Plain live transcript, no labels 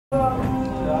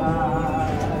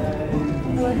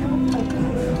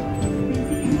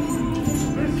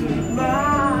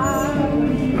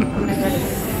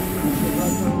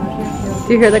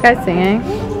Do you hear the guy singing?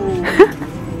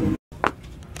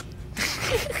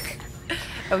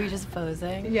 Are we just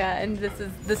posing? Yeah, and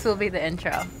this will be the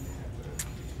intro.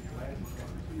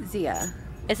 Zia.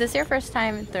 Is this your first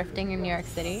time thrifting in New York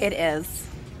City? It is.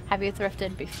 Have you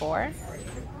thrifted before?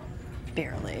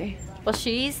 Barely. Well,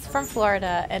 she's from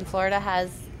Florida, and Florida has,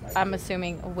 I'm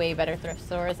assuming, way better thrift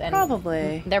stores, and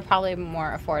Probably. they're probably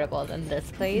more affordable than this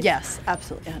place. Yes,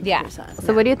 absolutely. 100%. Yeah.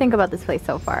 So what do you think about this place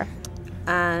so far?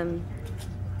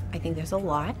 I think there's a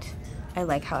lot. I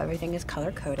like how everything is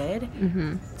color coded.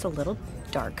 It's a little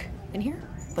dark in here,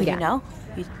 but Yeah. you know,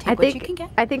 you take what you can get.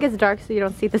 I think it's dark so you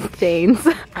don't see the stains.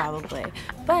 Probably,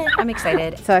 but I'm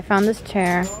excited. So I found this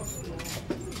chair,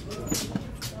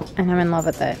 and I'm in love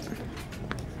with it.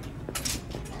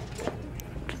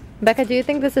 Becca, do you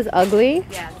think this is ugly?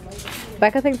 Yes.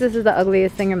 Becca thinks this is the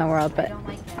ugliest thing in the world, but I don't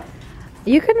like it.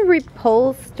 you can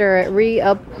reupholster,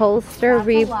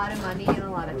 That's a lot of money and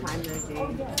a lot of time,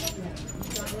 Rosie.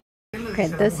 Okay,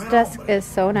 this desk is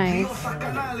so nice.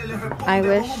 I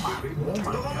wish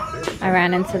I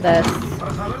ran into this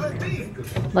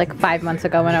like 5 months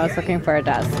ago when I was looking for a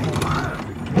desk.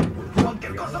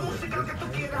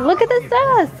 Look at this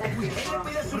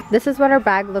desk! This is what our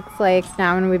bag looks like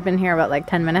now, and we've been here about like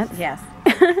 10 minutes. Yes.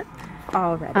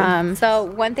 Already. So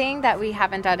one thing that we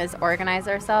haven't done is organize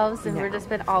ourselves, and No. we've just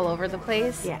been all over the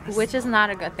place, Yes. which is not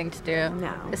a good thing to do.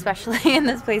 No. Especially in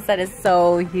this place that is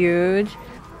so huge.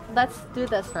 Let's do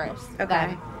this first. Okay.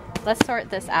 then. Let's sort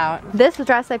this out. This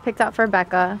dress I picked out for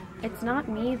Becca. It's not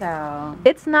me though.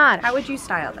 It's not. How would you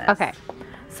style this? Okay.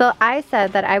 So I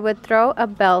said that I would throw a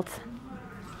belt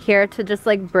here to just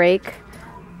like break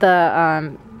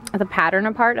the pattern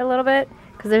apart a little bit,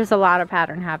 because there's a lot of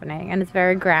pattern happening and it's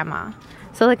very grandma.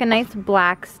 So like a nice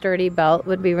black sturdy belt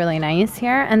would be really nice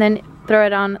here, and then throw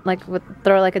it on like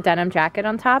throw like a denim jacket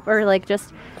on top, or like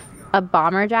just a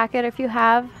bomber jacket if you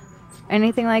have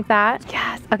anything like that.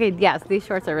 Yes. Okay, yes, these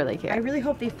shorts are really cute. I really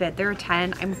hope they fit. They're a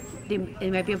 10. They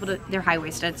might be able to. They're high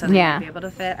waisted, so they Yeah. might be able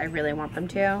to fit. I really want them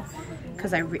to,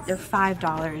 because they're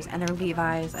 $5 and they're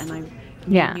Levi's, and I need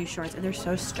Yeah. new shorts, and they're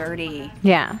so sturdy.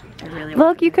 Yeah. I really want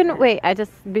Look, you them to can fit. wait.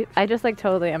 I just like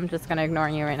totally. I'm just gonna ignore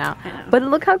you right now. I know. But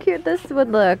look how cute this would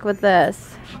look with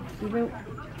this.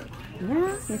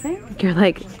 Yeah, you think? You're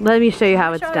like, let me show you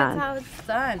how it's Show us done. Oh, how it's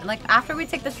done. Like after we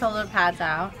take the shoulder pads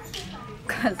out,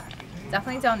 because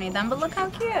definitely don't need them. But look how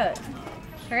cute,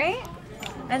 right?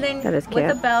 And then That is with cute.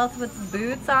 the belt, with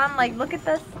boots on. Like look at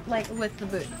this. Like with the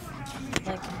boots.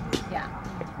 Like yeah.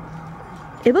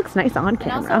 It looks nice on And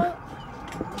camera.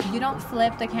 also, you don't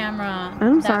flip the camera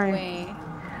I'm that sorry. way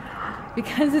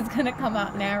because it's gonna come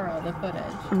out narrow, the footage.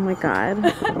 Oh my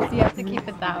god. So you have to keep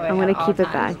it that way. I'm gonna at all keep it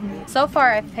times. back. So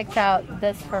far, I've picked out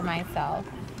this for myself,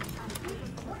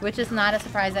 which is not a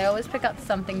surprise. I always pick out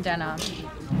something denim.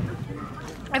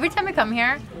 Every time I come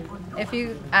here, if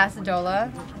you ask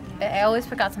Jola, I always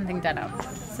pick out something denim.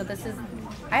 So this is,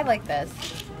 I like this.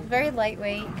 Very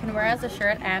lightweight. You can wear as a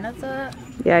shirt and as a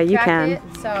Yeah, you jacket.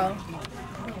 can. So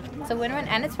it's a win-win,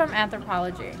 and it's from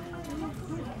Anthropology.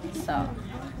 So.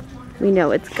 We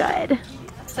know it's good.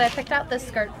 So I picked out this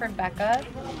skirt for Becca,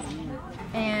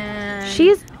 and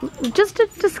She's, just a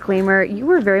disclaimer, you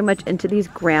were very much into these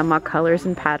grandma colors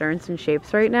and patterns and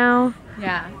shapes right now.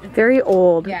 yeah, Very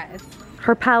old. yeah, it's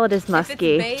Her palette is if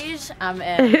musky. it's beige, I'm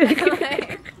in.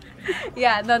 Like,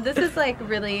 yeah, no, this is like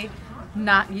really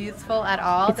not youthful at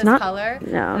all. It's this not- color,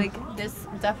 no. like there's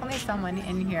definitely someone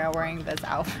in here wearing this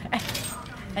outfit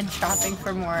and shopping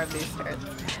for more of these shirts.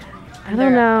 I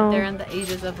don't know. They're in the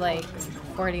ages of like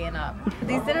 40 and up.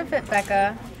 These didn't fit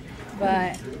Becca,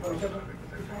 but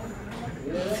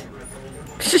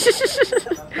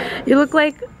You look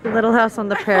like Little House on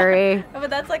the Prairie. but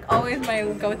that's like always my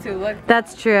go-to look.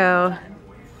 That's true.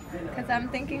 Because I'm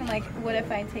thinking like, what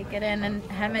if I take it in and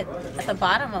hem it at the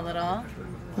bottom a little?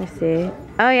 Let me see.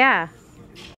 Oh yeah.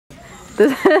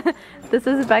 This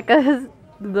is Becca's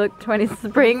look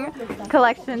spring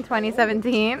collection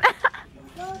 2017.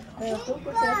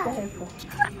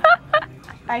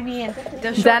 I mean,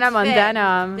 the Denim on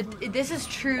denim. This is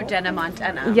true denim on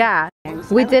denim. Yeah.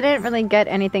 We didn't really get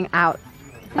anything out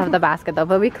of the basket though,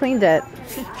 but we cleaned it.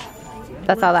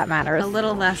 That's all that matters. A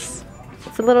little less.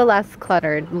 It's a little less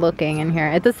cluttered looking in here.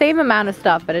 It's the same amount of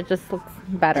stuff, but it just looks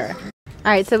better.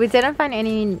 Alright, so we didn't find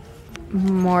any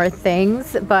more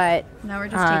things, but Now we're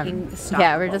just taking stock.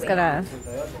 yeah, of we're what just we gonna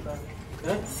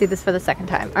see this for the second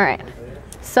time. Alright.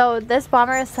 So this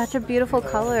bomber is such a beautiful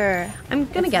color. I'm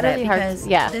gonna It's get really it hard- because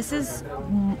yeah. this is,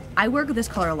 I work with this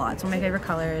color a lot. It's one of my favorite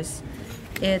colors.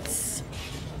 It's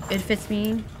It fits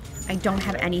me. I don't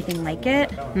have anything like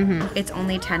it. It's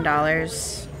only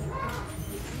 $10.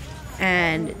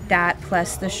 And that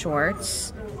plus the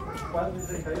shorts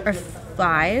are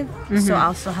 $5. So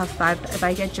I'll still have $5. If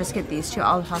I just get these two,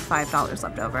 I'll have $5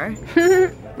 left over.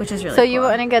 Which is really So cool. you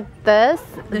want to get this?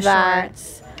 The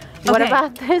shorts. What Okay.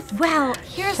 about this? Well,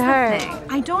 here's shirt? the thing.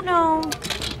 I don't know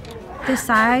the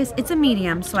size. It's a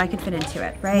medium, so I could fit into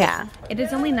it, right? Yeah. It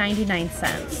is only 99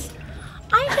 cents.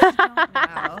 I just don't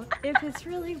know if it's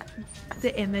really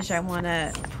the image I want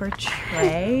to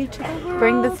portray to the world.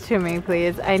 Bring this to me,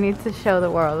 please. I need to show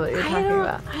the world what you're talking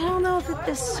about. I don't know if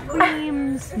this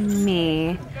screams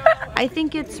me. I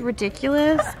think it's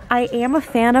ridiculous. I am a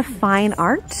fan of fine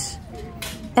art,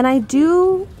 and I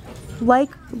do like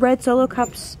red Solo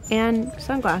cups and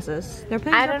sunglasses. They're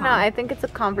pretty I don't know. I think it's a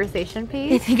conversation I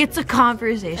piece. think it's a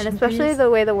conversation. And especially the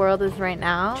way the world is right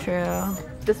now. True.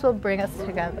 This will bring us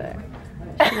together.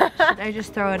 Should I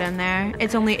just throw it in there?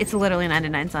 It's literally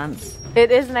 99 cents.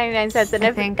 It is 99 cents. And,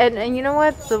 and you know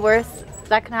what? The worst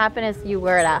that can happen is you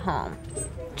wear it at home.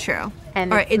 True.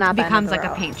 And or it's it not the end becomes of the like a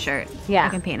world. paint shirt. Yeah. I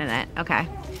can paint in it. Okay.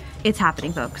 It's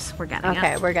happening, folks. We're getting it.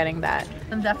 Okay, we're getting that.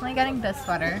 I'm definitely getting this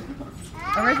sweater.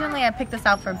 Originally, I picked this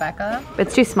out for Becca.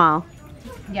 It's too small.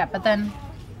 Yeah, but then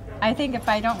I think if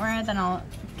I don't wear it, then I'll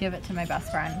give it to my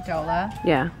best friend, Jola.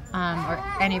 Yeah.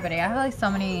 Or anybody. I have like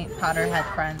so many Potterhead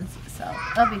friends, so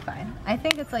it'll be fine. I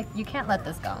think it's like, you can't let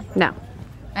this go. No.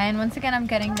 And once again, I'm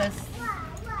getting this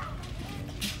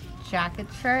jacket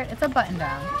shirt. It's a button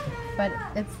down, but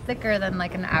it's thicker than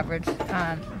like an average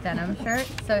denim shirt.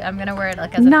 So I'm gonna wear it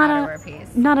like as an outerwear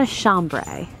piece. Not a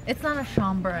chambray. It's not a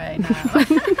chambray, no.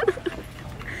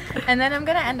 And then I'm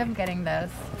gonna end up getting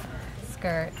this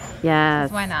skirt.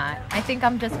 Yes. Why not? I think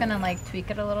I'm just gonna like tweak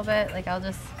it a little bit. Like I'll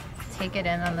just take it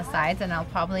in on the sides and I'll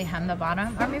probably hem the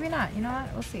bottom, or maybe not. You know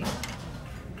what? We'll see.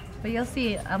 But you'll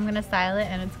see. I'm gonna style it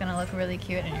and it's gonna look really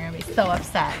cute and you're gonna be so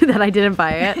upset. That I didn't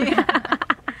buy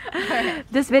it.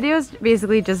 This video is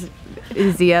basically just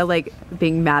Zia like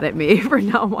being mad at me for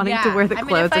not wanting to wear the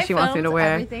clothes that she wants me to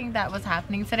wear. Everything that was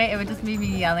happening today, it would just be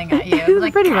me yelling at you.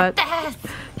 Like, pretty much. This!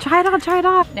 Try it on, try it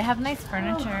on. They have nice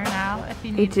furniture now. If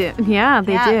you They need. do. Yeah,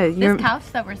 they do. This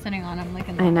couch that we're sitting on, I'm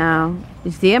looking. I know.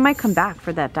 Zia might come back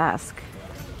for that desk.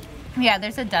 Yeah,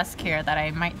 there's a desk here that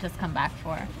I might just come back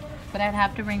for, but I'd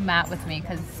have to bring Matt with me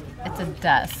because it's a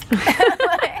desk.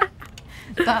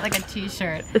 It's not like a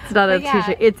t-shirt. It's not a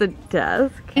t-shirt. It's a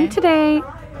desk. Okay. Today,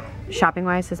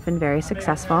 shopping-wise, has been very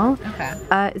successful.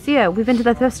 Okay. Zia, we've been to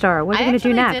the thrift store. What are we going to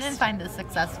do next? I didn't find this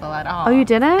successful at all. Oh, you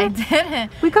didn't? I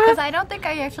didn't. Because I don't think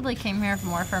I actually came here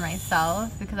more for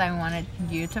myself because I wanted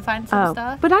you to find some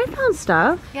stuff. But I found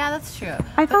stuff. Yeah, that's true.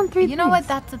 I found 3 You know what?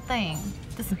 That's the thing.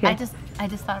 This, Okay. I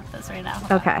just thought of this right now.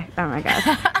 Okay. Oh my god.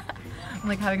 I'm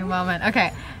like having a moment.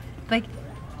 Okay. Like,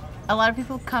 a lot of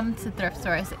people come to thrift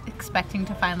stores expecting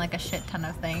to find like a shit ton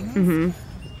of things.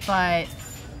 But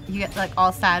you get like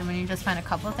all sad when you just find a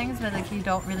couple of things, but like you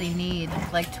don't really need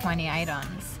like 20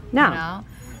 items. No. You know?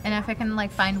 And if I can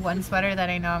like find one sweater that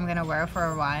I know I'm gonna wear for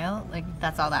a while, like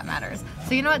that's all that matters.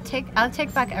 So you know what? I'll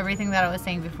take back everything that I was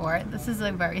saying before. This is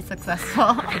like very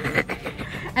successful.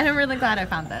 And I'm really glad I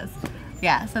found this.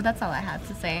 Yeah, so that's all I had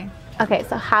to say. Okay,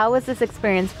 so how was this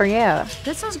experience for you?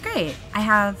 This was great. I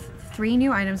have 3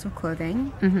 new items of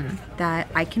clothing that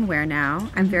I can wear now.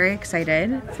 I'm very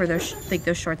excited for those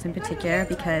those shorts in particular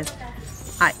because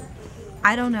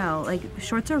I don't know, like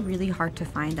shorts are really hard to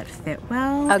find that fit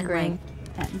well. Agree.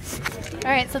 All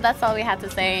right, so that's all we had to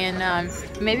say, and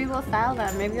maybe we'll style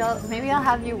them. Maybe I'll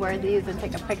have you wear these and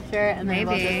take a picture, and then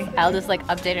I'll just like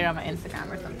update it on my Instagram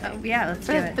or something. Oh, yeah, let's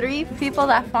do For it. 3 people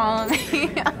that follow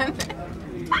me,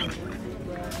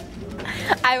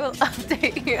 I will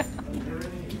update you.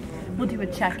 We'll do a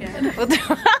check-in. We'll do.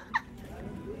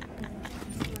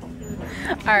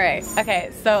 All right.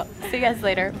 Okay. So see you guys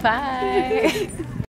later. Bye.